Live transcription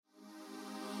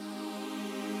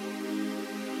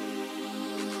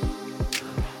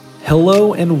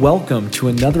Hello and welcome to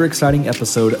another exciting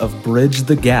episode of Bridge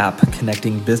the Gap,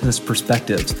 connecting business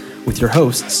perspectives with your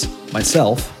hosts,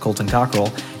 myself, Colton Cockrell,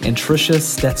 and Tricia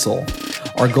Stetzel.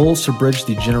 Our goal is to bridge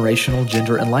the generational,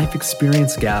 gender, and life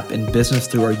experience gap in business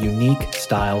through our unique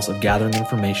styles of gathering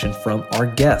information from our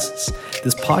guests.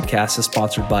 This podcast is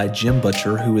sponsored by Jim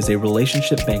Butcher, who is a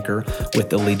relationship banker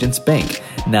with Allegiance Bank.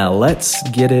 Now let's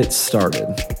get it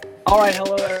started. All right.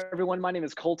 Hello, everyone. My name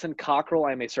is Colton Cockrell.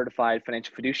 I'm a certified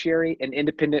financial fiduciary and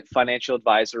independent financial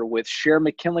advisor with Share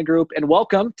McKinley Group. And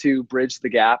welcome to Bridge the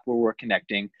Gap, where we're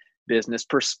connecting business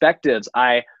perspectives.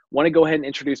 I want to go ahead and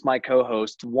introduce my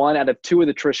co-host, one out of two of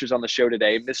the Trishas on the show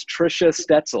today, Miss Tricia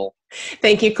Stetzel.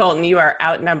 Thank you, Colton. You are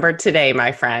outnumbered today,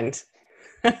 my friend.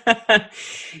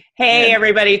 Hey,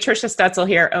 everybody. Tricia Stetzel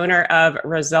here, owner of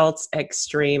Results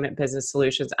Extreme Business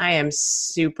Solutions. I am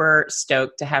super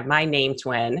stoked to have my name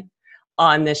twin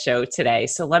on the show today.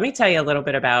 So let me tell you a little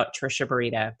bit about Tricia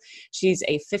Burita. She's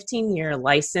a 15-year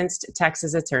licensed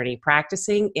Texas attorney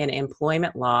practicing in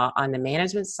employment law on the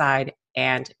management side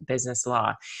and business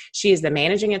law. She is the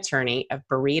managing attorney of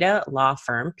Burita Law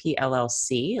Firm,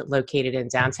 PLLC, located in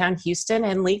downtown Houston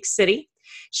and League City.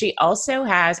 She also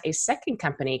has a second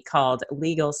company called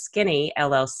Legal Skinny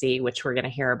LLC, which we're going to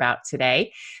hear about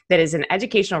today, that is an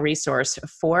educational resource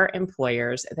for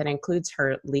employers that includes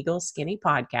her Legal Skinny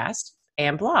podcast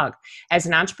and blog. As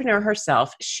an entrepreneur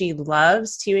herself, she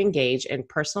loves to engage in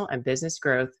personal and business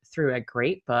growth through a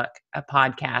great book, a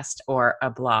podcast, or a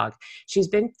blog. She's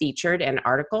been featured in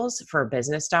articles for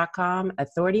Business.com,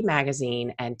 Authority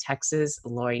Magazine, and Texas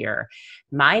Lawyer.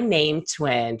 My name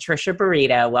twin, Tricia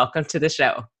Burita, welcome to the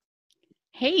show.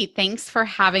 Hey, thanks for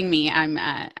having me.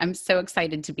 I'm so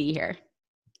excited to be here.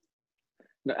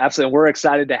 No, absolutely. We're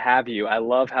excited to have you. I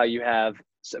love how you have,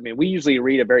 we usually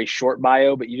read a very short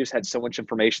bio, but you just had so much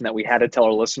information that we had to tell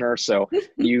our listeners. So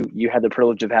you had the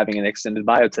privilege of having an extended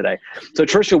bio today. So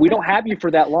Tricia, we don't have you for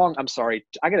that long. I'm sorry.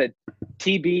 I got a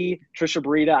TB, Tricia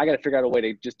Burita. I got to figure out a way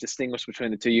to just distinguish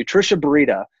between the two. You, Tricia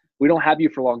Burita, we don't have you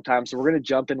for a long time. So we're going to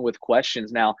jump in with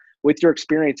questions. Now, with your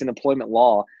experience in employment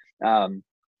law, I'm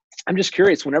just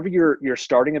curious, whenever you're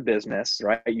starting a business,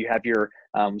 right, you have your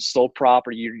sole prop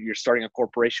or you're starting a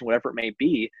corporation, whatever it may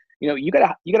be, you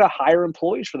gotta hire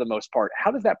employees for the most part. How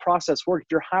does that process work?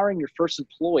 If you're hiring your first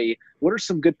employee, what are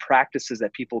some good practices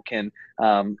that people can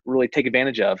really take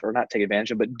advantage of, or not take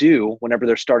advantage of, but do whenever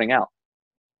they're starting out?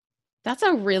 That's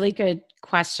a really good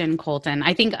question, Colton.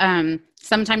 I think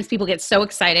sometimes people get so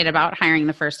excited about hiring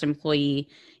the first employee,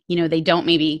 they don't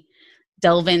maybe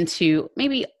delve into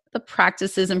maybe the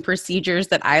practices and procedures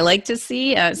that I like to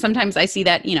see. Sometimes I see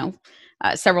that,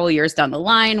 several years down the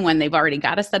line when they've already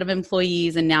got a set of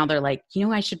employees and now they're like,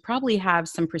 I should probably have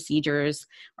some procedures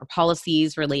or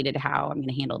policies related to how I'm going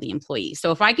to handle the employee.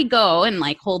 So if I could go and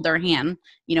hold their hand,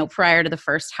 prior to the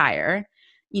first hire,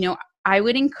 I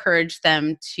would encourage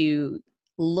them to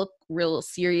look real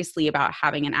seriously about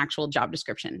having an actual job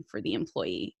description for the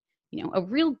employee, a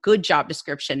real good job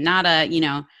description, not a,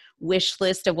 wish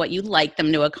list of what you'd like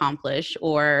them to accomplish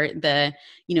or the,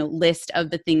 list of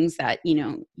the things that,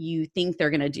 you think they're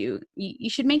going to do.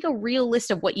 You should make a real list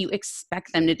of what you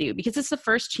expect them to do, because it's the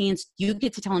first chance you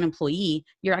get to tell an employee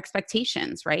your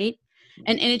expectations, right?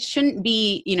 And it shouldn't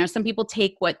be, some people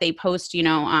take what they post,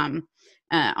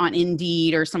 on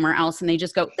Indeed or somewhere else and they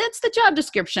just go, that's the job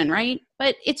description, right?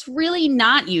 But it's really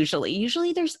not usually.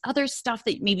 Usually there's other stuff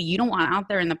that maybe you don't want out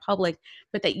there in the public,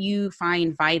 but that you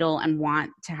find vital and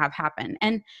want to have happen.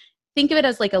 And think of it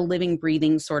as like a living,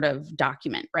 breathing sort of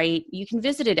document, right? You can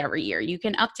visit it every year. You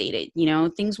can update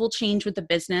it. Things will change with the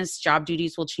business. Job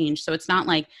duties will change. So it's not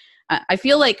like, I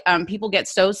feel like people get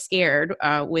so scared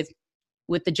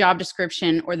with the job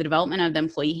description or the development of the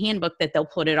employee handbook that they'll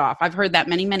put it off. I've heard that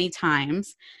many, many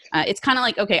times. It's kind of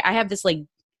like, okay, I have this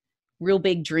real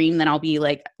big dream that I'll be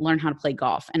learn how to play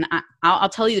golf. And I'll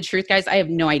tell you the truth, guys, I have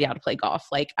no idea how to play golf.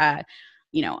 I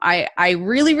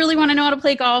really, really want to know how to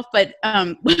play golf. But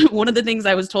one of the things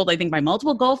I was told, I think by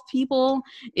multiple golf people,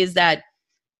 is that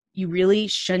you really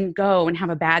shouldn't go and have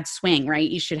a bad swing, right?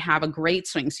 You should have a great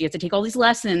swing. So you have to take all these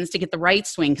lessons to get the right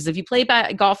swing. Because if you play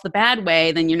golf the bad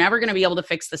way, then you're never going to be able to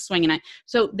fix the swing. And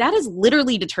so that has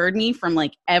literally deterred me from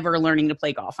ever learning to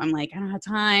play golf. I'm I don't have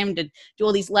time to do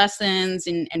all these lessons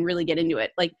and really get into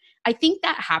it. I think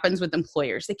that happens with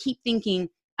employers. They keep thinking,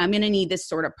 I'm going to need this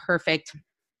sort of perfect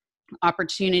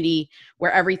opportunity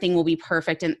where everything will be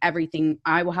perfect and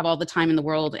I will have all the time in the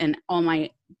world and all my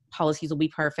policies will be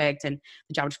perfect and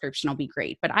the job description will be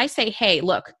great. But I say, hey,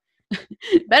 look,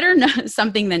 better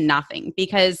something than nothing,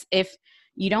 because if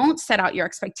you don't set out your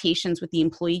expectations with the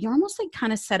employee, you're almost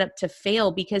kind of set up to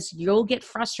fail, because you'll get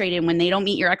frustrated when they don't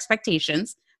meet your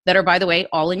expectations. that are, by the way,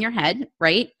 all in your head,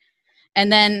 right?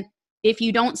 And then if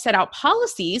you don't set out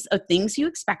policies of things you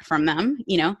expect from them,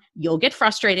 you'll get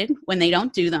frustrated when they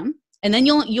don't do them. And then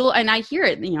you'll, and I hear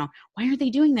it, why aren't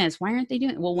they doing this? Why aren't they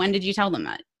doing it? Well, when did you tell them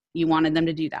that you wanted them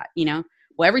to do that?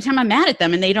 Well, every time I'm mad at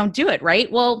them and they don't do it,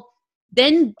 right? Well,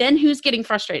 then who's getting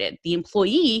frustrated? The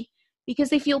employee,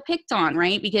 because they feel picked on,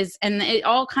 right? And it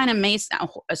all kind of makes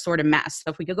a sort of mess.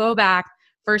 So if we could go back,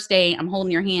 first day, I'm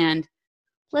holding your hand.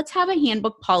 Let's have a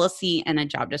handbook policy and a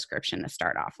job description to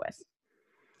start off with.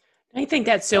 I think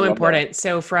that's so important.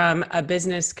 So from a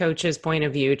business coach's point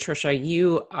of view, Trisha,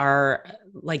 you are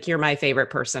you're my favorite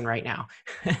person right now.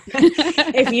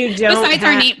 If you don't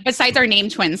besides our name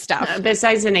twin stuff,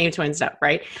 besides the name twin stuff,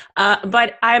 right?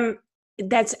 But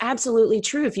that's absolutely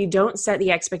true. If you don't set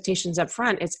the expectations up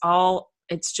front,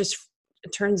 it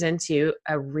turns into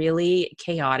a really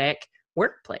chaotic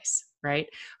workplace, right?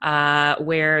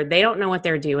 Where they don't know what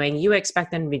they're doing. You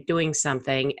expect them to be doing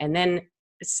something, and then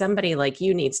somebody like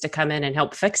you needs to come in and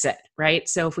help fix it, right?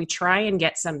 So if we try and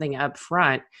get something up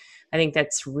front, I think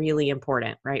that's really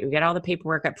important, right? We get all the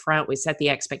paperwork up front, we set the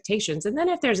expectations, and then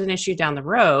if there's an issue down the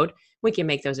road, we can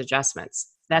make those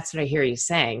adjustments. That's what I hear you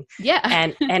saying. Yeah.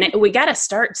 And we got to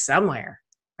start somewhere,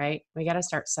 right? We got to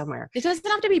start somewhere. It doesn't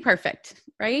have to be perfect,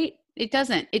 right? It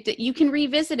doesn't. You can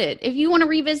revisit it if you want to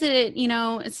revisit it.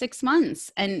 In 6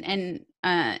 months, and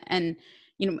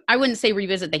I wouldn't say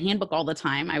revisit the handbook all the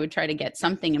time. I would try to get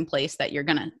something in place that you're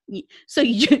gonna, so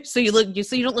you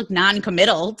don't look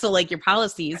non-committal to your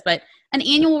policies, but an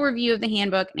annual review of the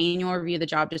handbook, an annual review of the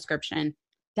job description.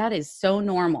 That is so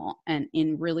normal and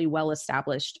in really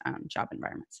well-established job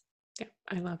environments. Yeah,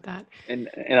 I love that. And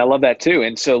I love that too.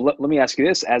 And so let me ask you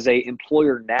this: as a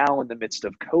employer now in the midst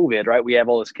of COVID, right? We have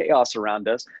all this chaos around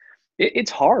us. It's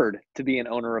hard to be an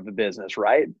owner of a business,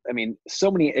 right? I mean,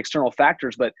 so many external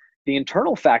factors, but the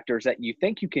internal factors that you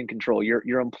think you can control,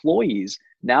 your employees,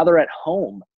 now they're at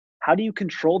home. How do you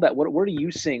control that? What are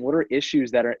you seeing? What are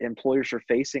issues that our employers are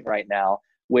facing right now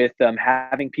with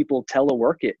having people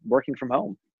working from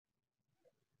home?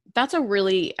 That's a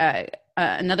really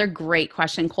another great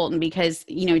question, Colton, because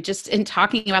just in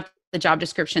talking about the job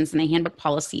descriptions and the handbook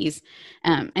policies,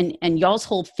 and y'all's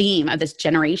whole theme of this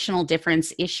generational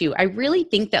difference issue, I really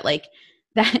think that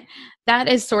that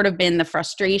has sort of been the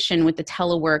frustration with the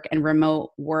telework and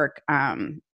remote work,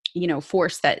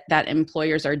 force that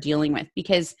employers are dealing with.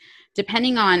 Because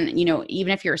depending on,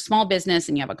 even if you're a small business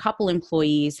and you have a couple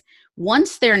employees,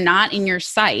 once they're not in your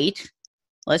site,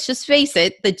 let's just face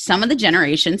it, that some of the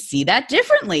generations see that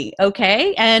differently.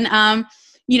 Okay. And,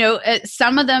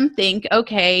 some of them think,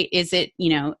 okay, is it,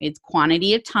 it's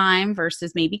quantity of time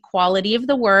versus maybe quality of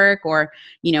the work, or,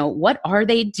 what are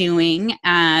they doing?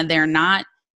 They're not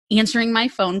answering my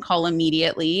phone call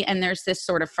immediately. And there's this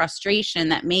sort of frustration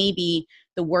that maybe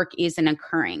the work isn't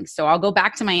occurring. So I'll go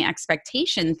back to my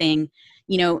expectation thing.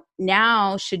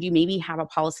 Now should you maybe have a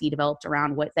policy developed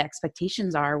around what the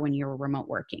expectations are when you're remote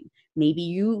working? Maybe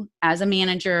you as a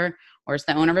manager or as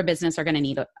the owner of a business are going to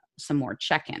need some more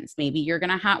check-ins. Maybe you're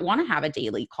going to want to have a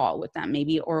daily call with them,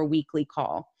 or a weekly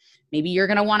call. Maybe you're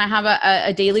going to want to have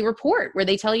a daily report where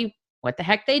they tell you what the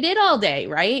heck they did all day,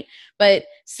 right? But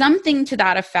something to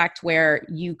that effect where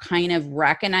you kind of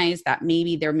recognize that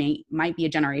maybe there might be a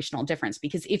generational difference.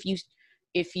 Because if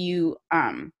you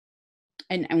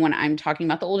and when I'm talking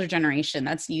about the older generation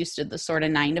that's used to the sort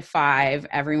of 9 to 5,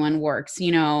 everyone works,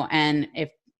 and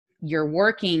if you're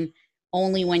working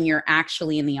only when you're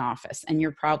actually in the office, and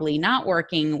you're probably not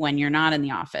working when you're not in the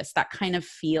office, that kind of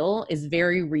feel is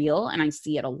very real. And I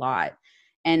see it a lot.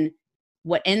 And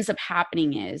what ends up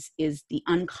happening is the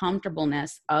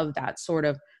uncomfortableness of that sort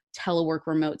of telework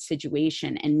remote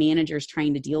situation, and managers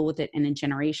trying to deal with it in a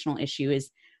generational issue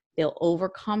is they'll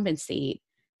overcompensate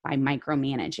by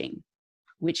micromanaging,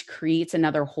 which creates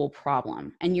another whole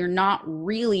problem. And you're not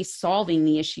really solving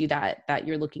the issue that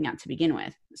you're looking at to begin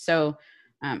with. So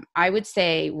I would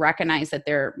say recognize that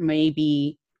there may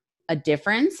be a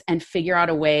difference and figure out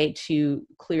a way to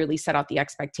clearly set out the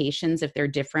expectations if they're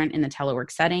different in the telework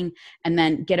setting, and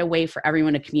then get a way for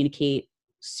everyone to communicate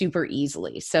super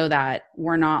easily so that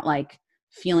we're not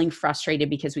feeling frustrated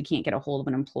because we can't get a hold of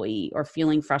an employee, or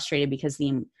feeling frustrated because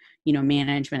the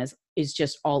management is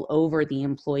just all over the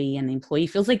employee and the employee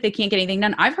feels like they can't get anything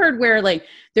done. I've heard where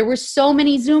there were so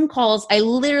many Zoom calls, I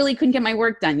literally couldn't get my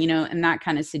work done, and that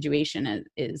kind of situation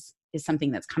is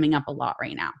something that's coming up a lot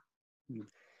right now.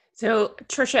 So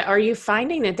Trisha, are you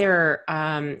finding that there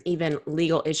are even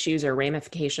legal issues or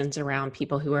ramifications around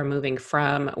people who are moving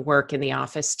from work in the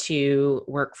office to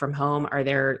work from home? Are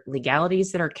there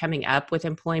legalities that are coming up with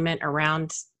employment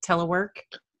around telework?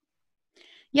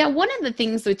 Yeah, one of the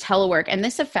things with telework, and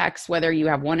this affects whether you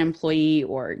have one employee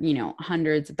or,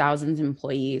 hundreds of thousands of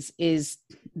employees, is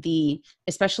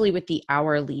especially with the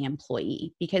hourly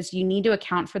employee, because you need to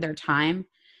account for their time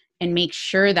and make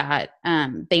sure that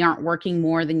they aren't working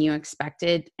more than you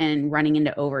expected and running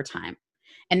into overtime.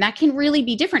 And that can really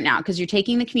be different now because you're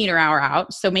taking the commuter hour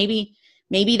out. So maybe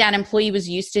that employee was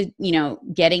used to,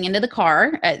 getting into the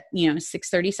car at,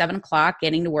 6:30, 7 o'clock,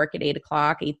 getting to work at 8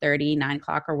 o'clock, 8:30, 9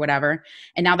 o'clock or whatever.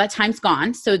 And now that time's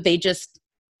gone. So they just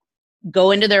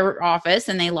go into their office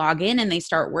and they log in and they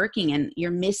start working, and you're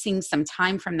missing some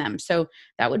time from them. So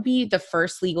that would be the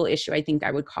first legal issue I think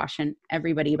I would caution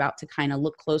everybody about, to kind of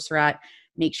look closer at.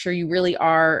 Make sure you really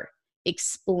are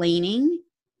explaining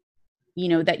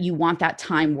that you want that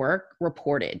time work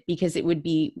reported, because it would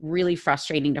be really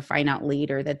frustrating to find out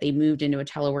later that they moved into a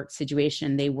telework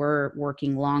situation, they were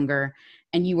working longer,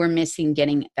 and you were missing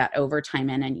getting that overtime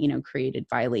in, and, created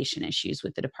violation issues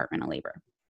with the Department of Labor.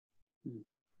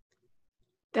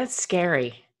 That's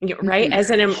scary, right? As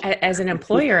an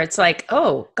employer, it's like,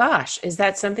 oh gosh, is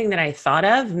that something that I thought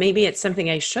of? Maybe it's something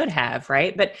I should have,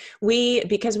 right? But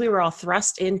because we were all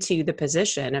thrust into the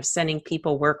position of sending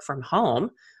people work from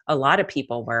home, a lot of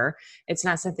people were, it's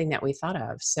not something that we thought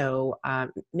of. So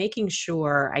making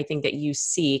sure, I think, that you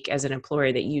seek, as an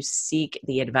employer, that you seek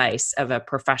the advice of a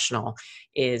professional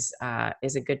is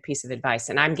a good piece of advice.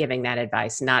 And I'm giving that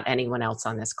advice, not anyone else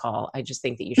on this call. I just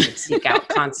think that you should seek out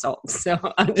consults. So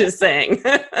I'm just saying.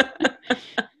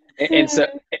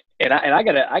 And I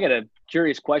got a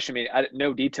curious question. I mean,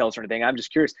 no details or anything. I'm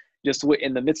just curious, just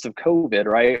in the midst of COVID,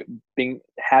 right?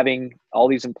 Having all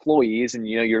these employees, and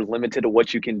you're limited to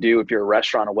what you can do if you're a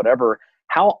restaurant or whatever.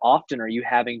 How often are you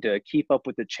having to keep up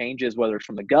with the changes, whether it's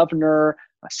from the governor,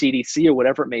 CDC, or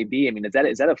whatever it may be? I mean, is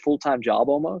that a full-time job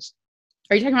almost?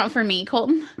 Are you talking about for me,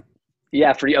 Colton?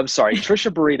 Yeah, for you. I'm sorry,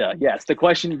 Trisha Burita. Yes, the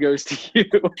question goes to you.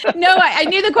 No, I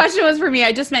knew the question was for me.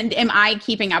 I just meant, am I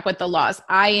keeping up with the laws?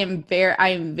 I am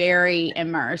very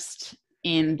immersed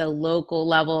in the local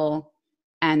level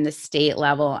and the state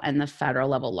level and the federal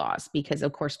level laws, because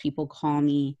of course people call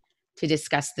me to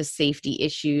discuss the safety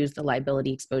issues, the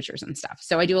liability exposures and stuff.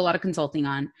 So I do a lot of consulting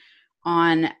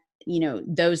on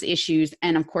those issues,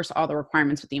 and of course all the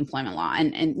requirements with the employment law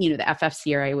and the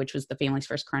FFCRA, which was the Families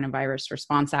First Coronavirus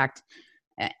Response Act,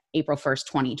 April 1st,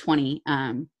 2020,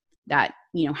 that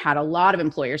had a lot of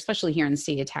employers, especially here in the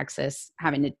state of Texas,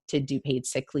 having to do paid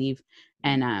sick leave,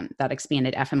 and that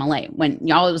expanded FMLA.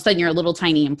 When all of a sudden you're a little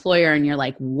tiny employer and you're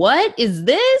like, what is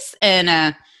this?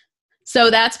 And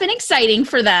so that's been exciting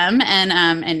for them, and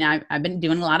I've been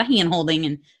doing a lot of hand holding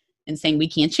and saying, we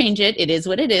can't change it. It is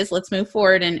what it is. Let's move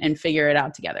forward and figure it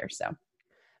out together. So.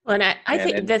 Well, and I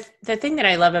think the thing that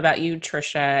I love about you,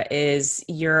 Trisha, is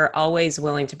you're always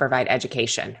willing to provide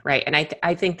education, right? And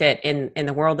I think that in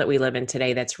the world that we live in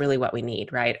today, that's really what we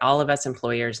need, right? All of us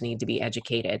employers need to be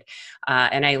educated.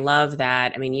 And I love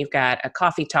that. I mean, you've got a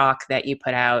coffee talk that you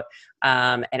put out,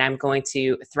 and I'm going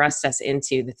to thrust us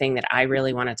into the thing that I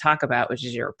really want to talk about, which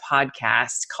is your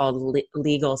podcast called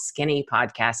Legal Skinny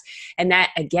Podcast. And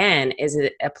that, again, is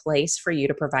a place for you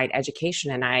to provide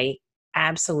education. And I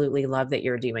absolutely love that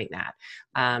you're doing that.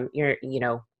 You're,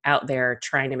 out there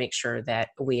trying to make sure that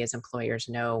we as employers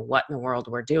know what in the world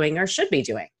we're doing or should be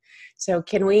doing. So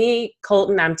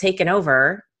Colton, I'm taking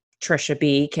over. Trisha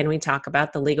B, can we talk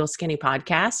about the Legal Skinny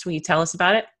Podcast? Will you tell us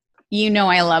about it?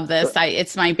 I love this.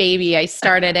 It's my baby. I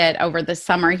started it over the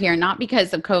summer here, not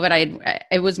because of COVID.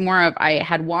 It was more of, I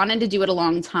had wanted to do it a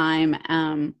long time,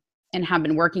 and have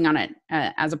been working on it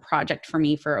as a project for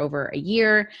me for over a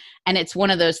year. And it's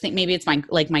one of those things, maybe it's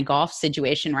my golf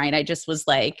situation, right? I just was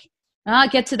like, I'll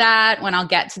get to that when I'll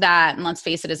get to that. And let's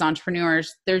face it, as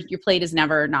entrepreneurs, your plate is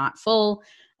never not full,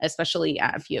 especially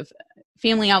if you have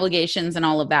family obligations and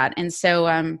all of that. And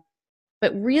so,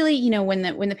 but really, when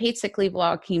the paid sick leave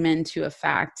law came into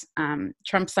effect, President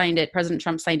Trump signed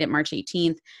it March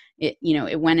 18th.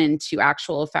 It went into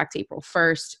actual effect April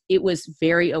 1st. It was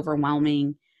very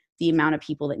overwhelming, the amount of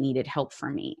people that needed help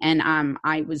from me. And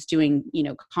I was doing,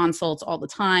 consults all the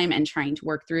time and trying to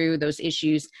work through those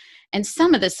issues. And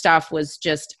some of this stuff was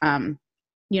just, I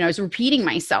was repeating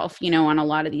myself, on a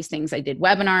lot of these things. I did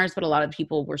webinars, but a lot of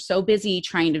people were so busy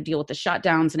trying to deal with the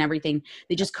shutdowns and everything.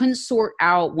 They just couldn't sort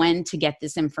out when to get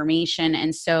this information.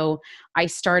 And so I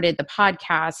started the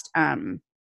podcast.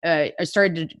 I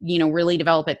started to, really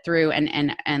develop it through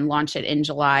and launch it in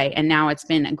July. And now it's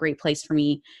been a great place for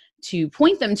me to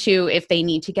point them to if they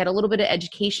need to get a little bit of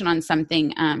education on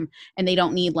something, and they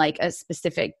don't need like a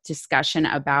specific discussion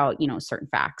about, certain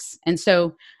facts. And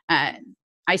so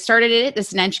I started it. This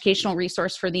is an educational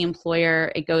resource for the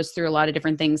employer. It goes through a lot of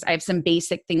different things. I have some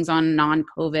basic things on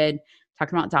non-COVID,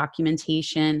 talking about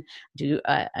documentation, do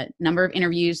a number of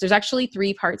interviews. There's actually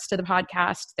 3 parts to the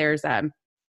podcast. There's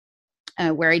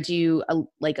where I do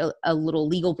a little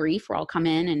legal brief where I'll come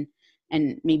in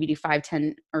and maybe do 5,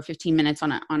 10, or 15 minutes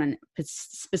on a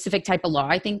specific type of law,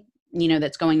 I think,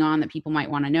 that's going on that people might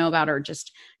want to know about, or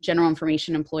just general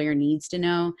information employer needs to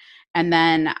know. And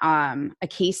then a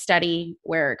case study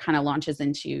where it kind of launches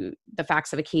into the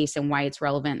facts of a case and why it's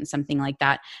relevant and something like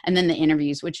that. And then the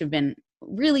interviews, which have been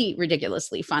really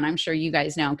ridiculously fun. I'm sure you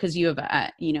guys know, because you have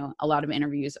a lot of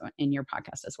interviews in your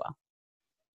podcast as well.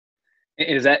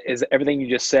 Is everything you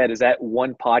just said, is that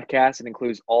one podcast and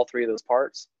includes all 3 of those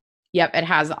parts? Yep, it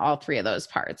has all 3 of those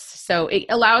parts. So it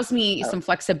allows me some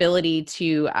flexibility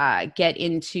to get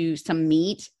into some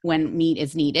meat when meat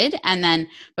is needed,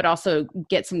 but also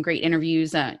get some great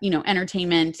interviews,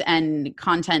 entertainment and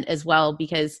content as well,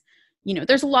 because,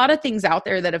 there's a lot of things out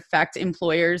there that affect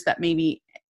employers that maybe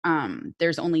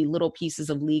there's only little pieces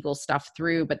of legal stuff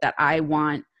through, but that I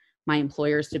want my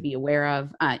employers to be aware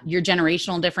of. Your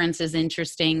generational difference is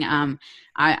interesting. I'm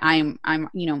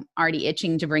already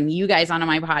itching to bring you guys onto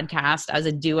my podcast as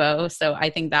a duo. So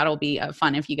I think that'll be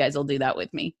fun if you guys will do that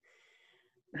with me.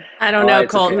 I don't know,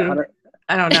 Colton. Okay.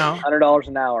 I don't know. $100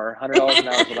 an hour. $100 an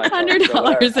hour.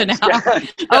 $100 an hour.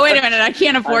 Oh, wait a minute. I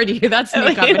can't afford you. That's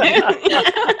me coming.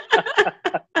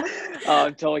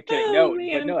 I'm totally kidding. No,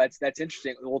 but no, that's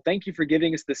interesting. Well, thank you for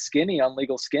giving us the skinny on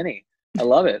Legal Skinny. I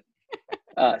love it.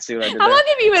 See what I did How there? long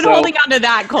have you been holding on to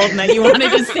that, Colton, that you wanted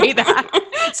to say that?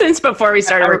 Since before we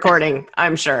started recording,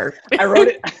 I'm sure. I wrote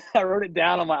it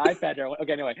down on my iPad here.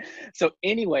 Okay,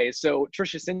 anyway. So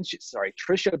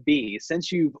Trisha B,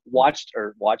 since you've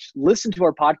listened to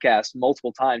our podcast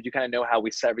multiple times, you kind of know how we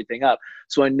set everything up.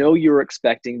 So I know you're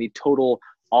expecting the total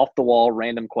off the wall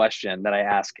random question that I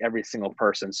ask every single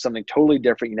person, something totally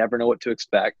different. You never know what to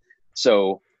expect.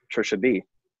 So Trisha B,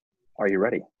 are you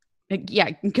ready? Yeah,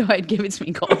 go ahead. Give it to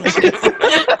me, Colton.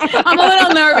 I'm a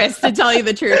little nervous, to tell you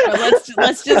the truth, but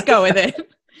let's just go with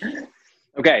it.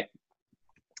 Okay.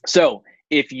 So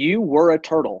if you were a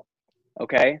turtle,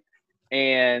 okay,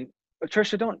 and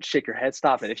Trisha, don't shake your head.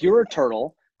 Stop it. If you were a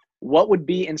turtle, what would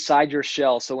be inside your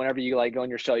shell? So whenever you go in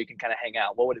your shell, you can kind of hang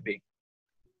out. What would it be?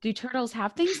 Do turtles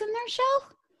have things in their shell?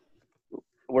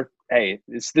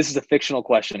 This is a fictional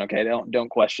question, okay? Don't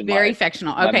question. Very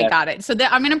fictional. Okay, got it. So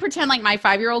I'm going to pretend like my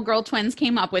 5-year-old girl twins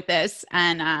came up with this,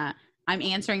 and I'm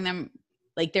answering them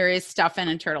like there is stuff in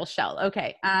a turtle shell.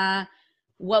 Okay.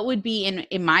 What would be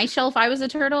in my shell if I was a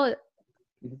turtle?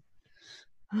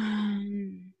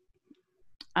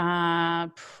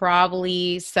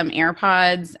 Probably some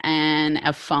AirPods and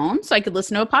a phone, so I could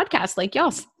listen to a podcast like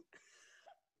y'all's.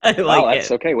 I like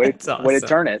that's it. okay. Way awesome. Way to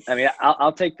turn it. I mean,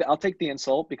 I'll take the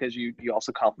insult because you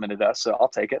also complimented us, so I'll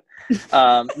take it.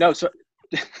 No, so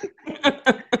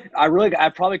I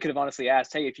probably could have honestly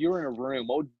asked, hey, if you were in a room,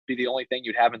 what would be the only thing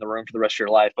you'd have in the room for the rest of your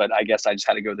life? But I guess I just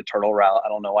had to go the turtle route. I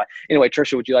don't know why. Anyway,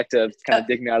 Trisha, would you like to kind of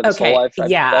dig me out of this whole life?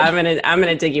 Yeah, I'm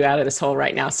gonna dig you out of this hole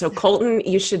right now. So Colton,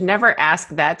 you should never ask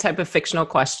that type of fictional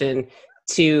question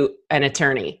to an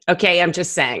attorney. Okay, I'm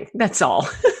just saying. That's all.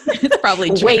 It's probably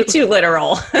true. Way too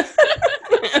literal.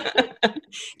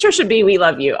 Trisha B, we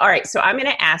love you. All right, so I'm going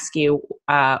to ask you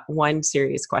one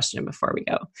serious question before we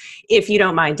go, if you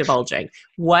don't mind divulging.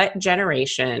 What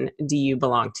generation do you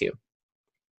belong to?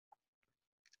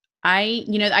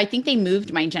 I think they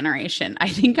moved my generation. I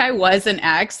think I was an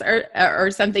X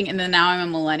or something, and then now I'm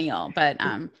a millennial. But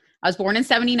I was born in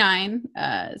 '79,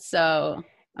 so.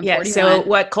 I'm 41. So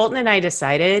what Colton and I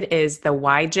decided is the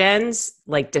Y gens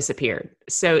disappeared.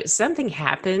 So something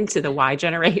happened to the Y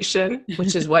generation,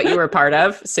 which is what you were part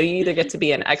of. So you either get to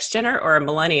be an X gener or a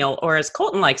millennial, or as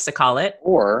Colton likes to call it,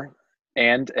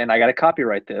 and I got to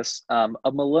copyright this, a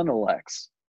millennial X.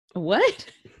 What?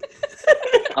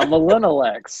 A millennial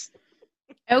X.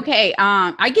 Okay,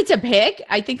 I get to pick.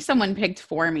 I think someone picked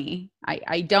for me.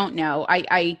 I don't know.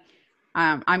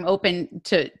 I'm open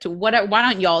to what. Why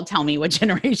don't y'all tell me what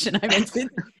generation I'm in?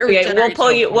 Okay,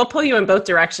 we'll pull you in both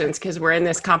directions because we're in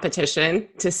this competition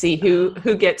to see who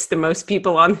gets the most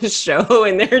people on the show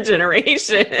in their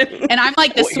generation. And I'm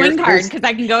like the swing card because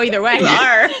I can go either way. You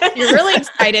are. You're really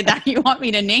excited that you want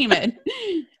me to name it.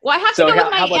 Well, I have to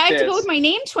go with my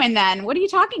name twin then. What are you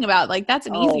talking about? That's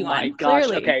an easy one. Oh my gosh.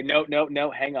 Clearly. Okay.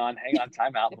 No. Hang on.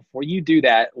 Time out. Before you do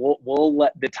that, we'll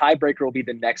let the tiebreaker will be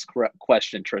the next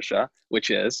question, Trisha, which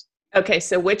is. Okay.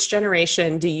 So which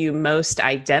generation do you most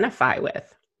identify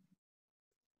with?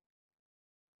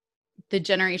 The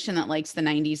generation that likes the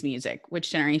 90s music.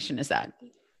 Which generation is that?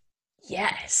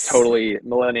 Yes. Totally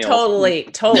millennial. Totally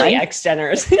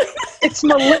X-Geners. It's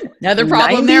millennial. Another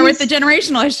problem there with the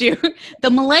generational issue. The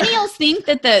millennials think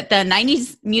that the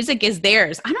 90s music is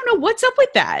theirs. I don't know what's up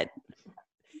with that.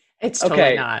 It's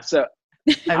totally not. So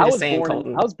I'm just saying,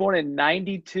 Colton. I was born in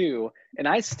 92, and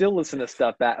I still listen to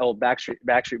stuff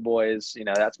Backstreet Boys. You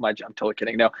know, that's I'm totally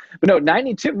kidding. No, but no,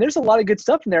 92. There's a lot of good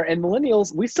stuff in there, and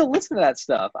millennials, we still listen to that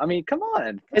stuff. I mean, come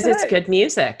on, because it's good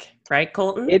music, right,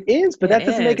 Colton? It is, but that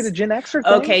doesn't make it a Gen Xer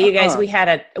thing. Okay, you guys, we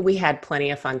had plenty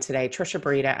of fun today. Trisha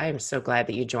Burita, I am so glad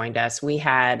that you joined us. We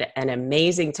had an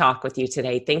amazing talk with you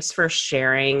today. Thanks for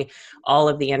sharing all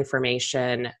of the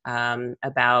information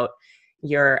about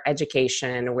your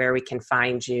education, where we can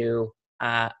find you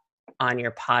on your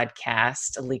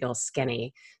podcast, Legal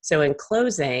Skinny. So in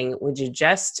closing, would you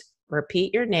just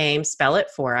repeat your name, spell it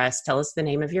for us, tell us the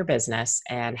name of your business,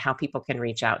 and how people can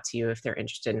reach out to you if they're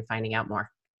interested in finding out more?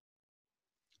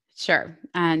 Sure.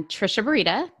 Trisha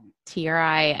Burita,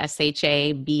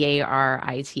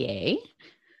 TrishaBarita.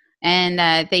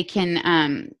 And they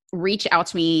can reach out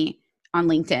to me on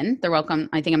LinkedIn. They're welcome.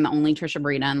 I think I'm the only Trisha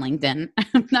Burita on LinkedIn.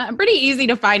 I'm pretty easy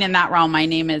to find in that realm. My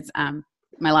name is,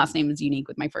 my last name is unique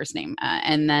with my first name.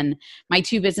 And then my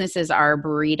two businesses are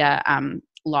Burita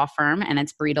Law Firm, and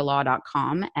it's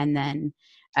buritalaw.com. And then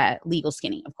Legal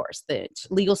Skinny, of course. The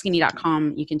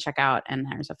legalskinny.com you can check out, and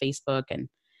there's a Facebook and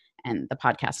the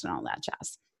podcast and all that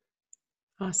jazz.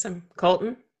 Awesome.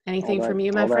 Colton, anything from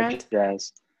you, my friend?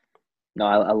 Jazz. No,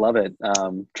 I love it.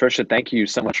 Trisha, thank you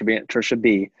so much for being Trisha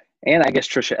B. And I guess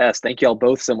Trisha S. Thank you all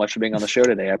both so much for being on the show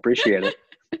today. I appreciate it.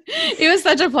 It was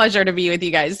such a pleasure to be with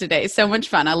you guys today. So much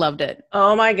fun. I loved it.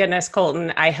 Oh my goodness, Colton.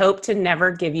 I hope to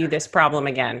never give you this problem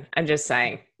again. I'm just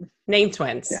saying. Name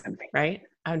twins, right?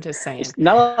 I'm just saying. There's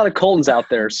not a lot of Coltons out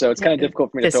there, so it's kind of difficult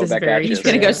for me to throw it back at you. He's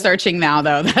going to go searching now,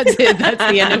 though. That's it.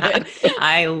 That's the end of it.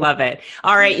 I love it.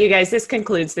 All right, you guys, this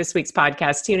concludes this week's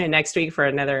podcast. Tune in next week for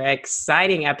another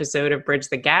exciting episode of Bridge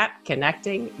the Gap,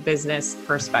 Connecting Business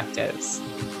Perspectives.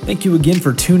 Thank you again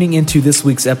for tuning into this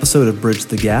week's episode of Bridge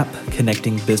the Gap,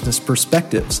 Connecting Business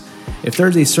Perspectives. If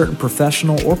there's a certain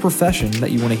professional or profession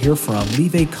that you want to hear from,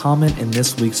 leave a comment in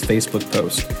this week's Facebook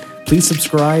post. Please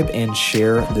subscribe and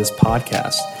share this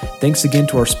podcast. Thanks again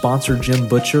to our sponsor, Jim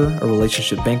Butcher, a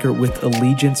relationship banker with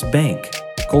Allegiance Bank.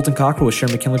 Colton Cockrell with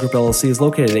Sharon McKinley Group LLC is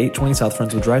located at 820 South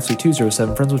Friendswood Drive, Suite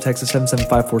 207, Friendswood, Texas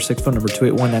 77546, phone number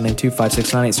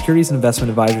 281-992-5698. Securities and investment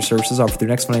advisory services offered through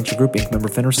Next Financial Group Inc., member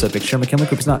FINRA SIPC. Sharon McKinley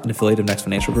Group is not an affiliate of Next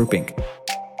Financial Group Inc.